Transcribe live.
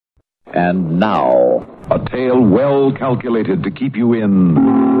And now, a tale well calculated to keep you in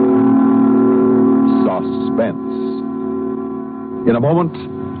suspense. In a moment,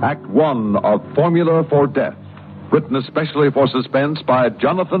 Act One of Formula for Death, written especially for Suspense by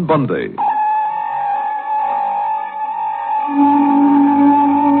Jonathan Bundy.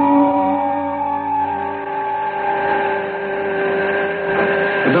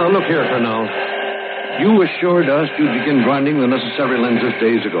 Now, look here, Colonel. You assured us you'd begin grinding the necessary lenses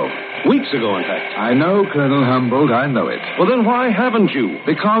days ago. Weeks ago, in fact. I know, Colonel Humboldt, I know it. Well, then why haven't you?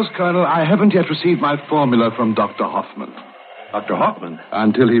 Because, Colonel, I haven't yet received my formula from Dr. Hoffman. Dr. Hoffman?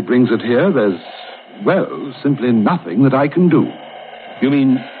 Until he brings it here, there's, well, simply nothing that I can do. You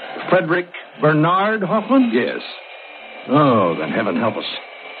mean Frederick Bernard Hoffman? Yes. Oh, then heaven help us.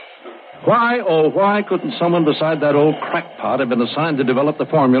 Why couldn't someone beside that old crackpot have been assigned to develop the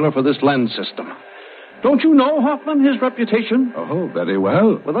formula for this lens system? Don't you know Hoffman, his reputation? Oh, very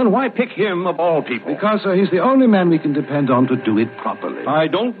well. Well, then why pick him of all people? Because, sir, he's the only man we can depend on to do it properly. I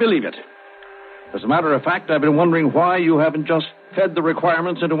don't believe it. As a matter of fact, I've been wondering why you haven't just fed the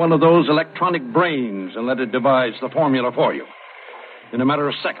requirements into one of those electronic brains and let it devise the formula for you. In a matter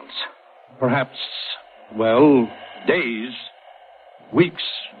of seconds. Perhaps, well, days, weeks,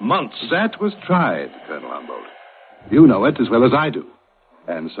 months. That was tried, Colonel Humboldt. You know it as well as I do.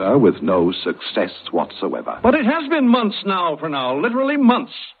 And, sir, with no success whatsoever. But it has been months now, literally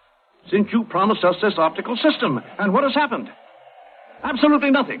months, since you promised us this optical system. And what has happened? Absolutely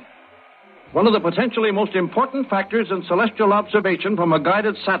nothing. One of the potentially most important factors in celestial observation from a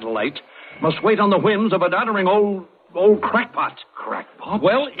guided satellite must wait on the whims of a doddering old crackpot. Crackpot?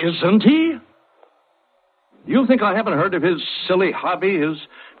 Well, isn't he? You think I haven't heard of his silly hobby, his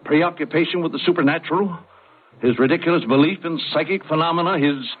preoccupation with the supernatural? His ridiculous belief in psychic phenomena,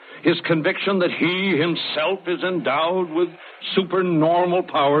 his conviction that he himself is endowed with supernormal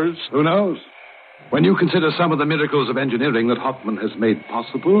powers? Who knows? When you consider some of the miracles of engineering that Hoffman has made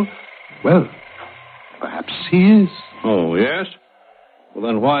possible, well, perhaps he is. Oh, yes? Well,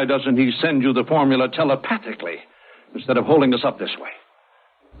 then why doesn't he send you the formula telepathically instead of holding us up this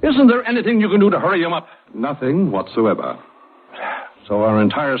way? Isn't there anything you can do to hurry him up? Nothing whatsoever. So our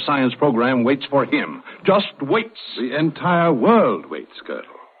entire science program waits for him. Just waits. The entire world waits, Colonel.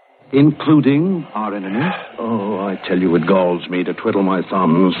 Including our enemies. Oh, I tell you, it galls me to twiddle my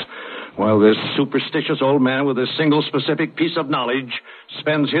thumbs while this superstitious old man with a single specific piece of knowledge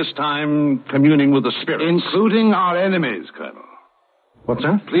spends his time communing with the spirits. Including our enemies, Colonel. What's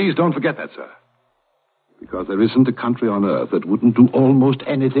that? Please don't forget that, sir. Because there isn't a country on earth that wouldn't do almost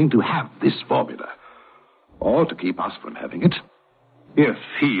anything to have this formula. Or to keep us from having it. If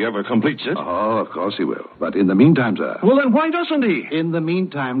he ever completes it. Oh, of course he will. But in the meantime, sir... Well, then why doesn't he? In the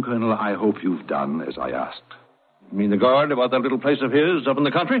meantime, Colonel, I hope you've done as I asked. You mean the guard about that little place of his up in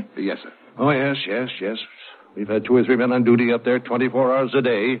the country? Yes, sir. Oh, yes. We've had 2 or 3 men on duty up there 24 hours a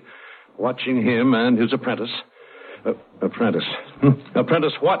day, watching him and his apprentice. Apprentice?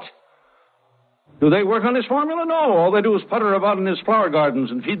 Apprentice what? Do they work on his formula? No. All they do is putter about in his flower gardens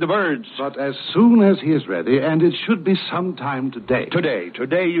and feed the birds. But as soon as he is ready, and it should be sometime today.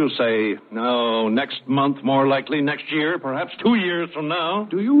 Today, you say. No, next month, more likely next year, perhaps 2 years from now.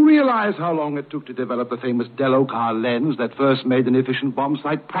 Do you realize how long it took to develop the famous Dello-Car lens that first made an efficient bomb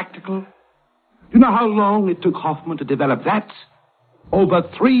sight practical? Do you know how long it took Hoffman to develop that? Over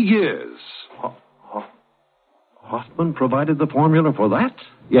 3 years. Hoffman provided the formula for that?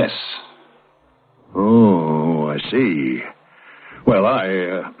 Yes. Oh, I see. Well,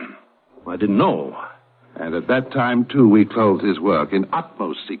 I didn't know. And at that time, too, we clothed his work in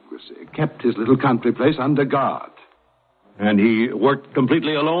utmost secrecy, kept his little country place under guard. And he worked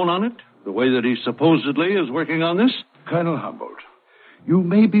completely alone on it? The way that he supposedly is working on this? Colonel Humboldt, you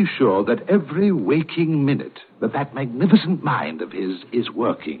may be sure that every waking minute that magnificent mind of his is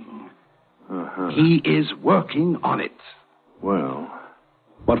working. Uh-huh. He is working on it. Well...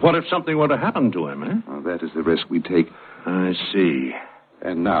 But what if something were to happen to him, eh? Well, that is the risk we take. I see.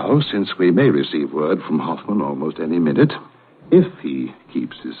 And now, since we may receive word from Hoffman almost any minute, if he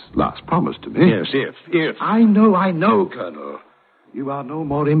keeps his last promise to me... Yes, if. I know, Colonel. You are no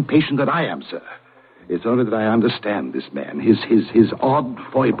more impatient than I am, sir. It's only that I understand this man, his odd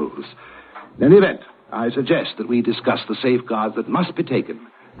foibles. In any event, I suggest that we discuss the safeguards that must be taken,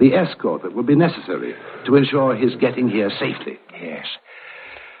 the escort that will be necessary to ensure his getting here safely.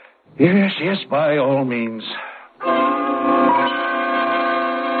 Yes, by all means.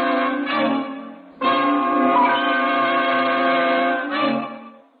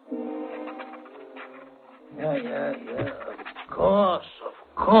 Yeah. Of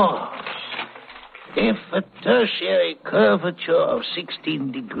course. If a tertiary curvature of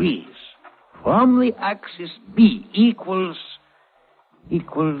 16 degrees from the axis B equals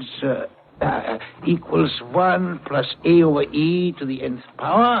 1 plus A over E to the nth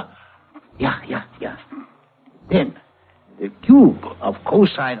power. Yeah. Then the cube of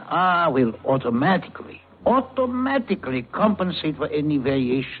cosine R will automatically compensate for any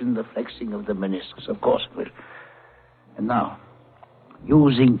variation in the flexing of the meniscus. Of course it will. And now,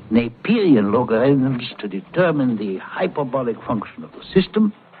 using Napierian logarithms to determine the hyperbolic function of the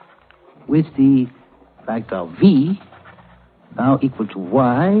system, with the factor V now equal to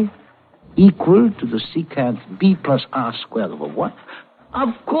Y equal to the secant B plus R squared over 1. Of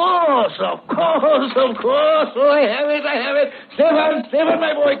course. Oh, I have it. Stefan,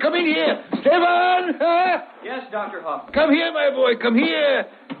 my boy, come in here. Stefan! Yes, Dr. Hoffman. Come here, my boy, come here.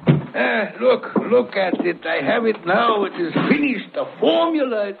 Look at it. I have it now. It is finished. The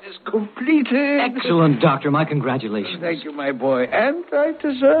formula, it is completed. Excellent, Doctor. My congratulations. Thank you, my boy. And I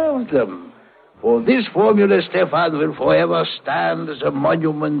deserve them. For this formula, Stefan, will forever stand as a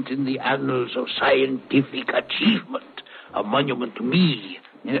monument in the annals of scientific achievement. A monument to me.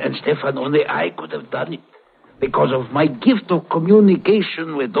 And Stefan, only I could have done it. Because of my gift of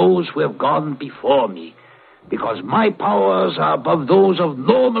communication with those who have gone before me. Because my powers are above those of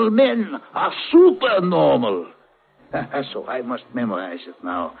normal men, are supernormal. So I must memorize it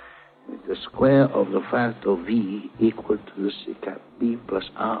now. With the square of the factor V equal to the secant B plus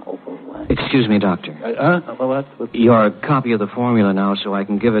R over Y. Excuse me, Doctor. What? Your copy of the formula now, so I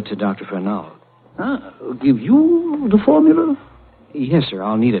can give it to Dr. Fernald. Give you the formula? Yes, sir.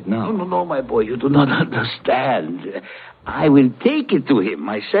 I'll need it now. No, my boy. You do not understand. I will take it to him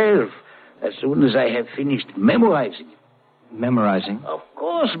myself as soon as I have finished memorizing it. Memorizing? Of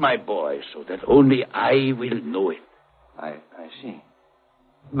course, my boy, so that only I will know it. I see.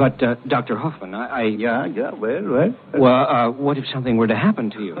 But, Dr. Hoffman, Yeah, well? Well, what if something were to happen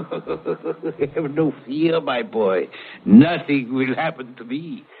to you? Have no fear, my boy. Nothing will happen to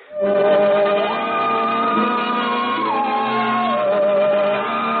me.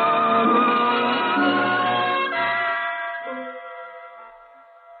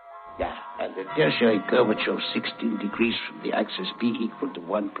 And the tertiary curvature of 16 degrees from the axis B equal to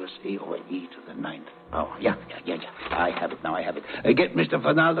 1 plus A over E to the 9th power. Yeah. I have it now, Get Mr.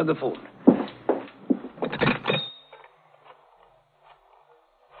 Fernald on the phone.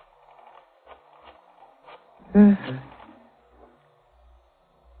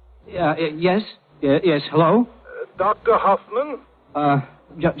 Yes? Yes, hello? Dr. Hoffman?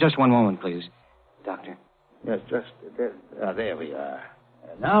 Just one moment, please. Doctor. Yes, just there. There we are.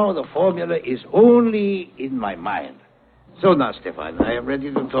 Now the formula is only in my mind. So now, Stefan, I am ready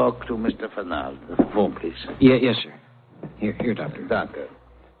to talk to Mr. Fernald. The phone, please. Yes, sir. Here, Doctor. Doctor.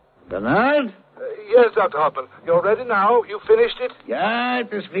 Fernald? Yes, Dr. Hoffman. You're ready now? You finished it? Yeah,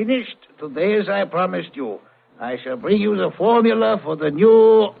 it is finished. Today, as I promised you, I shall bring you the formula for the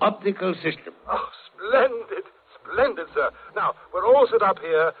new optical system. Oh, splendid, sir. Now, we're all set up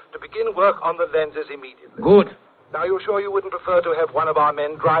here to begin work on the lenses immediately. Good. Now, you sure you wouldn't prefer to have one of our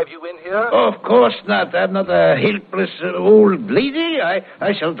men drive you in here? Of course not. I'm not a helpless old lady. I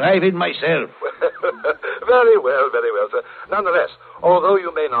shall drive in myself. Very well, sir. Nonetheless, although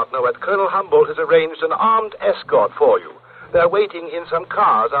you may not know it, Colonel Humboldt has arranged an armed escort for you. They're waiting in some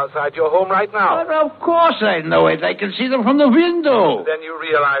cars outside your home right now. Well, of course I know it. I can see them from the window. Then you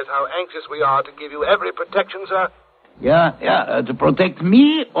realize how anxious we are to give you every protection, sir? Yeah, to protect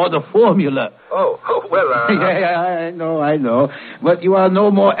me or the formula? Oh, well, Yeah, I know. But you are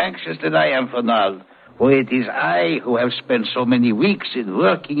no more anxious than I am, Fernald. For it is I who have spent so many weeks in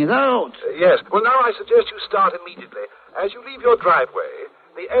working it out. Yes. Well, now I suggest you start immediately. As you leave your driveway,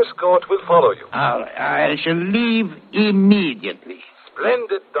 the escort will follow you. I shall leave immediately.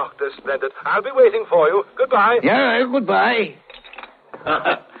 Splendid, Doctor, splendid. I'll be waiting for you. Goodbye. Yeah, goodbye.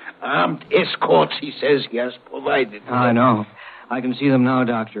 Armed escorts, he says he has provided. I know. I can see them now,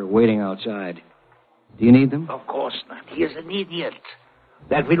 Doctor, waiting outside. Do you need them? Of course not. He is an idiot.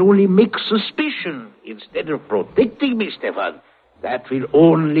 That will only make suspicion instead of protecting me, Stefan. That will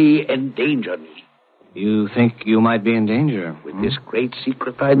only endanger me. You think you might be in danger? With this great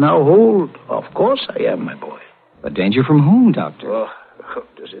secret I now hold, of course I am, my boy. But danger from whom, Doctor? Oh,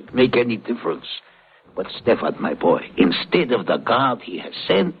 does it make any difference? But Stefan, my boy, instead of the guard he has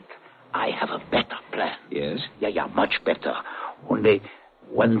sent, I have a better plan. Yes? Yeah, much better. Only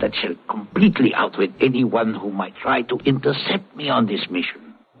one that shall completely outwit anyone who might try to intercept me on this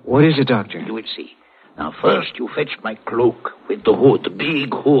mission. What is it, Doctor? You will see. Now, first you fetch my cloak with the hood, the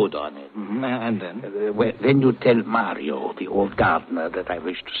big hood on it. Mm-hmm. And then? Then you tell Mario, the old gardener, that I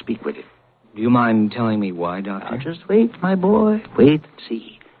wish to speak with him. Do you mind telling me why, Doctor? Now, just wait, my boy. Wait and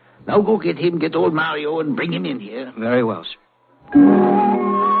see. Now go get old Mario, and bring him in here. Very well, sir.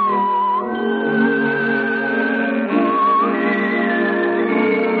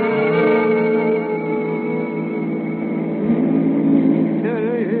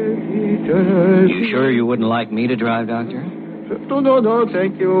 You sure you wouldn't like me to drive, Doctor? No,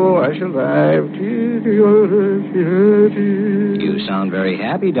 thank you. I shall drive. You sound very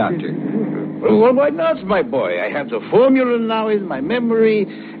happy, Doctor. Well, why not, my boy? I have the formula now in my memory,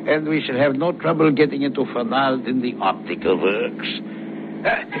 and we shall have no trouble getting into Fernald in the optical works.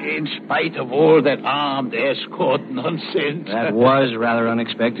 In spite of all that armed escort nonsense. That was rather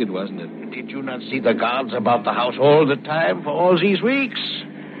unexpected, wasn't it? Did you not see the guards about the house all the time for all these weeks?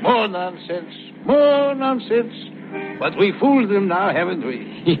 More nonsense. But we fooled them now, haven't we?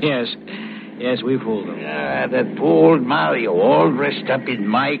 Yes, we fooled them. That poor old Mario, all dressed up in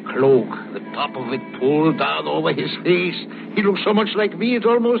my cloak, the top of it pulled down over his face. He looked so much like me, it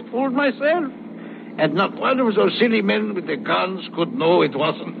almost fooled myself. And not one of those silly men with the guns could know it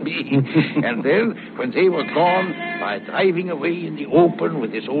wasn't me. And then, when they were gone, by driving away in the open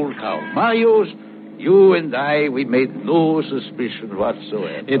with this old cow Mario's, you and I, we made no suspicion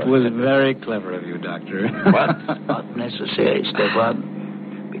whatsoever. It was very clever of you, Doctor. But not necessary,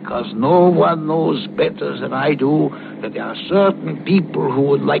 Stefan. Because no one knows better than I do that there are certain people who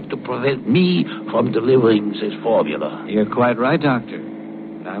would like to prevent me from delivering this formula. You're quite right, Doctor.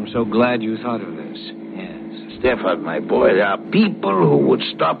 I'm so glad you thought of this. Yes. Stefan, my boy, there are people who would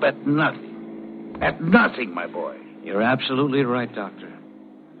stop at nothing. At nothing, my boy. You're absolutely right, Doctor.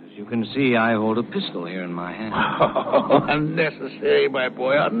 As you can see, I hold a pistol here in my hand. Oh, unnecessary, my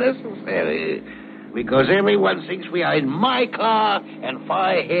boy, unnecessary. Because everyone thinks we are in my car and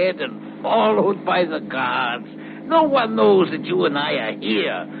far ahead and followed by the guards. No one knows that you and I are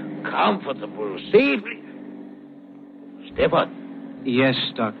here, comfortable, safely. Stefan. Yes,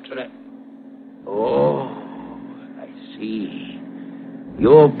 Doctor. Oh, I see.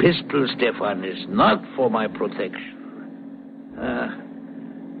 Your pistol, Stefan, is not for my protection.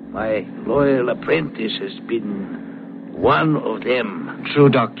 My loyal apprentice has been one of them. True,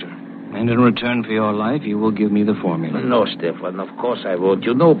 Doctor. And in return for your life, you will give me the formula. No, Stefan, of course I won't.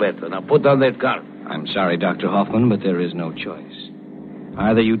 You know better. Now put down that gun. I'm sorry, Dr. Hoffman, but there is no choice.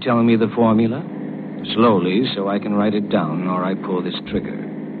 Either you tell me the formula, slowly, so I can write it down, or I pull this trigger.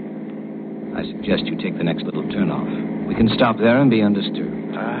 I suggest you take the next little turnoff. We can stop there and be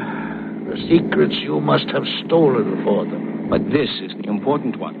undisturbed. The secrets you must have stolen for them. But this is the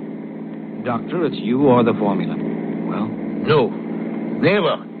important one. Doctor, it's you or the formula. Well? No,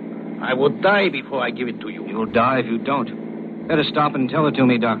 never. I would die before I give it to you. You'll die if you don't. Better stop and tell it to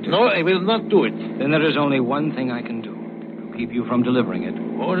me, Doctor. No, I will not do it. Then there is only one thing I can do to keep you from delivering it.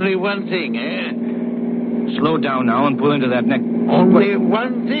 Only one thing, eh? Slow down now and pull into that neck. Only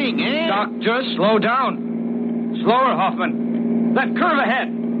one thing, eh? Doctor, slow down. Slower, Hoffman. That curve ahead.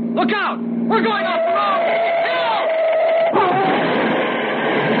 Look out! We're going off the road! Get out!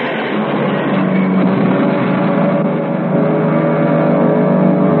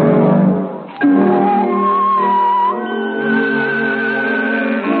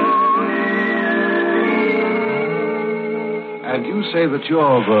 And you say that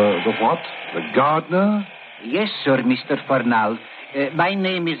you're the what? The gardener? Yes, sir, Mr. Fernald. My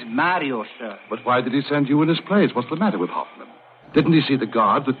name is Mario, sir. But why did he send you in his place? What's the matter with Hoffman? Didn't he see the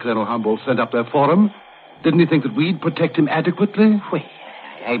guard that Colonel Humboldt sent up there for him? Didn't he think that we'd protect him adequately? Well,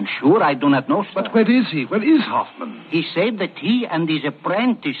 I'm sure I do not know, sir. But where is he? Where is Hoffman? He said that he and his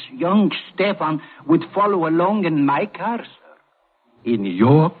apprentice, young Stefan, would follow along in my car, sir. In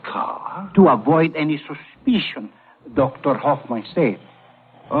your car? To avoid any suspicion, Dr. Hoffman said.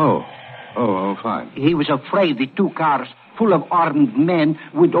 Oh, fine. He was afraid the two cars full of armed men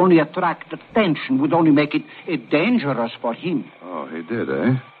would only attract attention, would only make it dangerous for him. Oh, he did,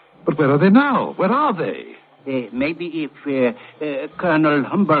 eh? But where are they now? Where are they? Maybe if Colonel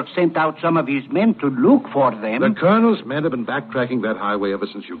Humboldt sent out some of his men to look for them... The Colonel's men have been backtracking that highway ever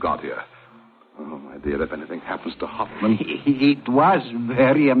since you got here. Oh, my dear, if anything happens to Hoffman... It was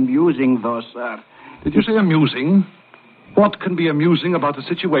very amusing, though, sir. Did you say amusing? What can be amusing about a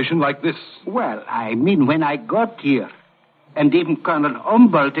situation like this? Well, I mean, when I got here, and even Colonel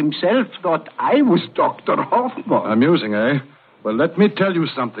Humboldt himself thought I was Dr. Hoffman. Amusing, eh? Well, let me tell you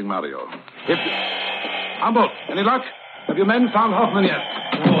something, Mario. Humboldt, any luck? Have your men found Hoffman yet?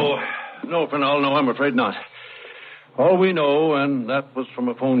 No, Fernald, no, I'm afraid not. All we know, and that was from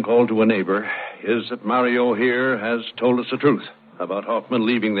a phone call to a neighbor, is that Mario here has told us the truth about Hoffman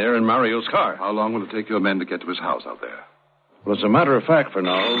leaving there in Mario's car. How long will it take your men to get to his house out there? Well, as a matter of fact,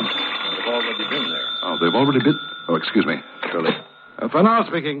 Fernald... They've already been there. Oh, they've already been... Oh, excuse me. Shirley. Fernald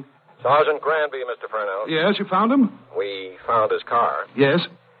speaking. Sergeant Granby, Mr. Fernald. Yes, you found him? We found his car. Yes.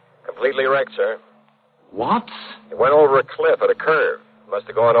 Completely wrecked, sir. What? He went over a cliff at a curve. Must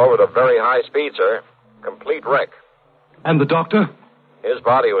have gone over at a very high speed, sir. Complete wreck. And the doctor? His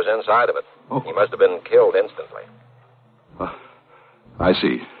body was inside of it. Oh. He must have been killed instantly. I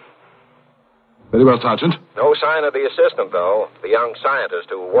see. Very well, Sergeant. No sign of the assistant, though. The young scientist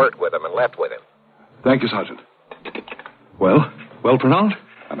who worked with him and left with him. Thank you, Sergeant. Well, Fernald?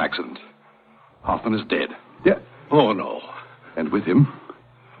 An accident. Hoffman is dead. Yeah. Oh, no. And with him,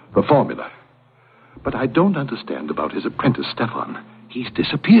 the formula. But I don't understand about his apprentice, Stefan. He's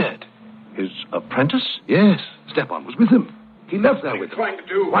disappeared. His apprentice? Yes, Stefan was with him. He left there with him. What are you trying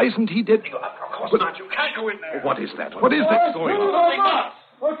to do? Why isn't he dead? Of course not. You can't go in there. What is that? What is that story?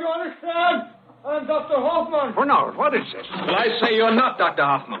 Don't you understand? I'm Dr. Hoffman. Fernald, what is this? Well, I say you're not Dr.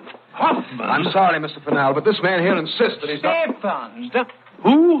 Hoffman. Hoffman? I'm sorry, Mr. Fernald, but this man here insists that he's not... Stefan.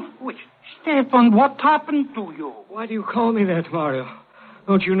 Who? Wait, Stefan, what happened to you? Why do you call me that, Mario?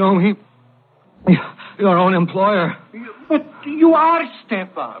 Don't you know me? Your own employer. But you are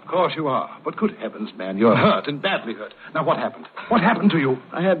Stefan. Of course you are. But good heavens, man, you're hurt and badly hurt. Now, what happened? What happened to you?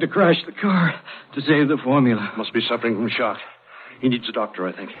 I had to crash the car to save the formula. Must be suffering from shock. He needs a doctor,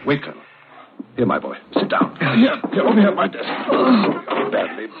 I think. Wait, Colonel. Here, my boy. Sit down. Here, over here at my desk.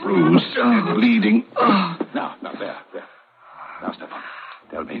 Badly bruised and bleeding. Now, there. Now, Stefan,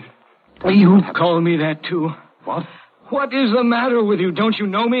 tell me. You call me that, too. What? What is the matter with you? Don't you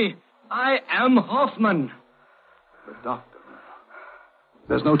know me? I am Hoffman. The doctor.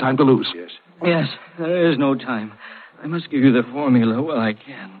 There's no time to lose. Yes. Yes, there is no time. I must give you the formula while I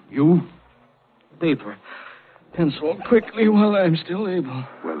can. You? Paper. Pencil quickly while I'm still able.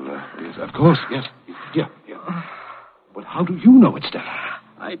 Well, yes, of course, yes. Yeah. But how do you know it, Stefan?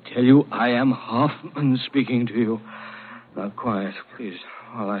 I tell you, I am Hoffman speaking to you. Now, quiet, please,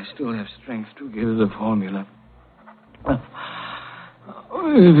 while I still have strength to give the formula. The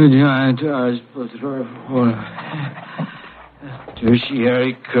giant R's for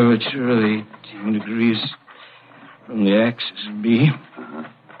tertiary curvature of 18 degrees from the axis B,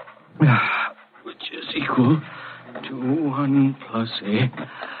 which is equal to 1 plus A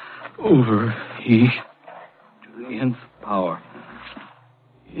over E to the nth power.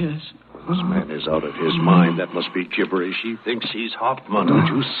 Yes. This man is out of his mind. That must be gibberish. He thinks he's Hoffman. Don't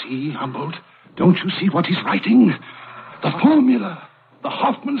you see, Humboldt? Don't you see what he's writing? The formula. The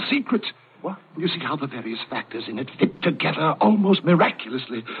Hoffman secret. What? You see how the various factors in it fit together almost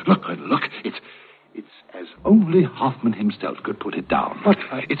miraculously. Look. It's as only Hoffman himself could put it down. But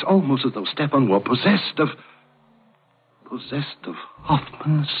it's almost as though Stefan were possessed of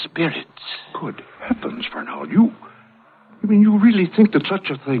Hoffman's spirit. Good heavens, Fernald. You mean you really think that such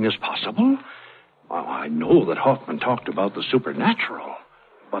a thing is possible? Well, I know that Hoffman talked about the supernatural.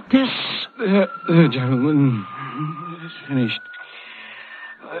 But this... The gentleman is finished.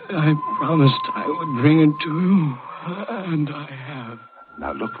 I promised I would bring it to you, and I have.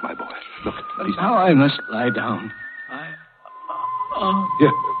 Now, look, my boy. Look. Now I must lie down.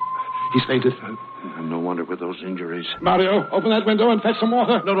 Yeah, he's fainted. No wonder with those injuries. Mario, open that window and fetch some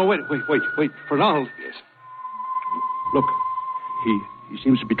water. No, wait. Fernald. Yes. Look, he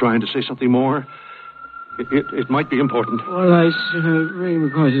seems to be trying to say something more. It might be important. Well, I bring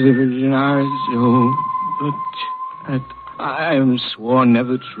because of the Virgin Hours, so, but I am sworn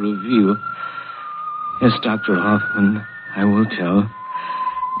never to reveal. Yes, Dr. Hoffman, I will tell.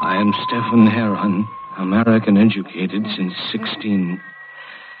 I am Stefan Heron, American educated since 16.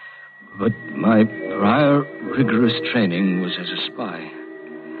 But my prior rigorous training was as a spy.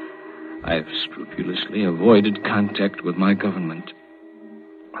 I've scrupulously avoided contact with my government.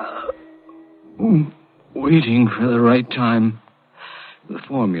 Waiting for the right time. The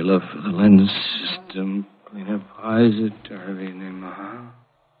formula for the lens system.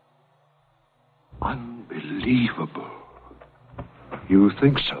 Unbelievable. You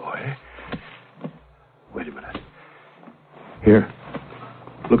think so, eh? Wait a minute. Here.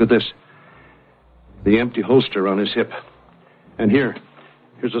 Look at this. The empty holster on his hip. And here's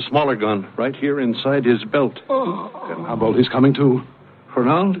a smaller gun right here inside his belt. And Humboldt is coming too.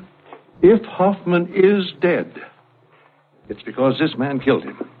 Fernald, if Hoffman is dead, it's because this man killed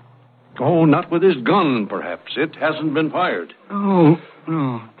him. Oh, not with his gun, perhaps. It hasn't been fired. Oh,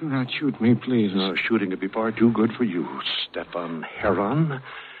 no. Do not shoot me, please. No, shooting would be far too good for you, Stefan Heron.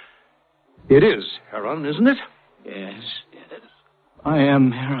 It is Heron, isn't it? Yes. I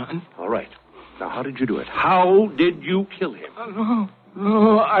am Heron. All right. Now, how did you do it? How did you kill him?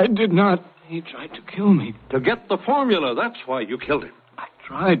 No, I did not. He tried to kill me. To get the formula. That's why you killed him. I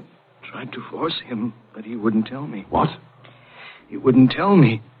tried tried to force him, but he wouldn't tell me. What? He wouldn't tell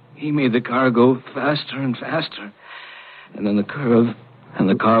me. He made the car go faster and faster. And then the curve, and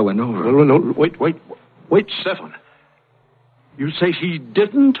the car went over. No. Wait, Stefan. You say he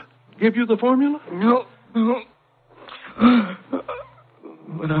didn't give you the formula? No.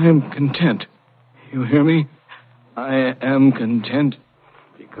 But I am content. You hear me? I am content.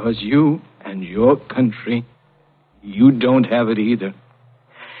 Because you and your country, you don't have it either.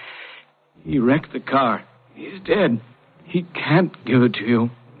 He wrecked the car. He's dead. He can't give it to you.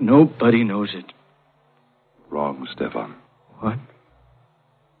 Nobody knows it. Wrong, Stefan. What?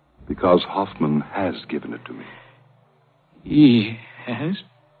 Because Hoffman has given it to me. He has?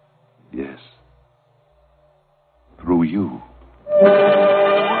 Yes. Through you.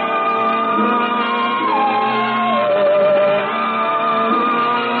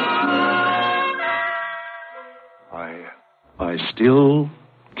 I still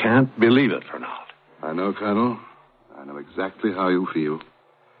can't believe it, Fernald. I know, Colonel. I know exactly how you feel.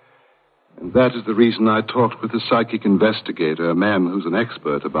 And that is the reason I talked with the psychic investigator, a man who's an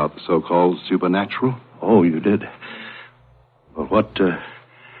expert about the so-called supernatural. Oh, you did? Well, what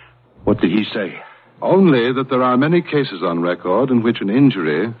did he say? Only that there are many cases on record in which an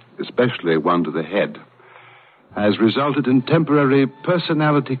injury, especially one to the head, has resulted in temporary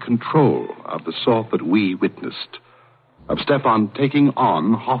personality control of the sort that we witnessed, of Stefan taking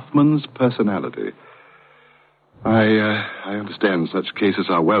on Hoffman's personality. I understand such cases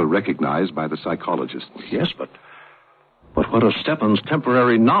are well recognized by the psychologists. Yes, but what of Stefan's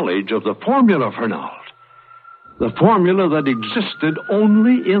temporary knowledge of the formula, Fernald? The formula that existed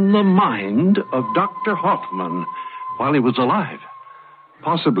only in the mind of Dr. Hoffman while he was alive.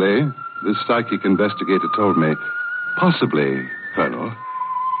 Possibly, this psychic investigator told me, possibly, Colonel,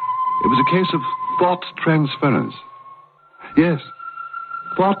 it was a case of thought transference. Yes,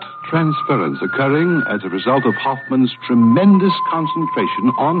 thought transference occurring as a result of Hoffman's tremendous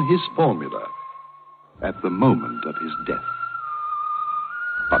concentration on his formula at the moment of his death.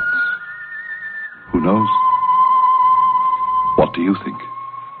 But who knows? What do you think?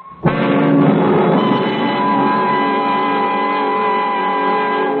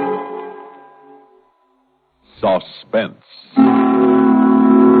 Suspense.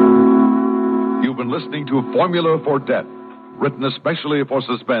 You've been listening to Formula for Death, written especially for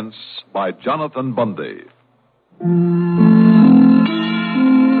Suspense by Jonathan Bundy.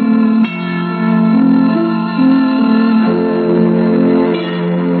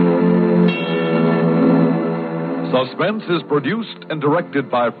 Suspense is produced and directed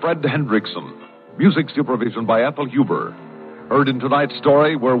by Fred Hendrickson. Music supervision by Ethel Huber. Heard in tonight's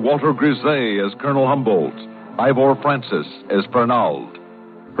story were Walter Grisey as Colonel Humboldt, Ivor Francis as Fernald,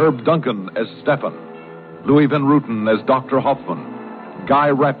 Herb Duncan as Stefan, Louis Van Ruten as Dr. Hoffman, Guy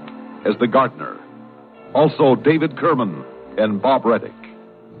Rep as the gardener. Also David Kerman and Bob Reddick.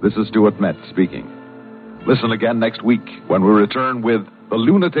 This is Stuart Metz speaking. Listen again next week when we return with The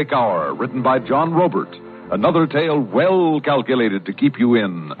Lunatic Hour, written by John Robert. Another tale well calculated to keep you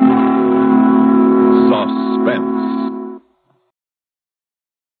in suspense.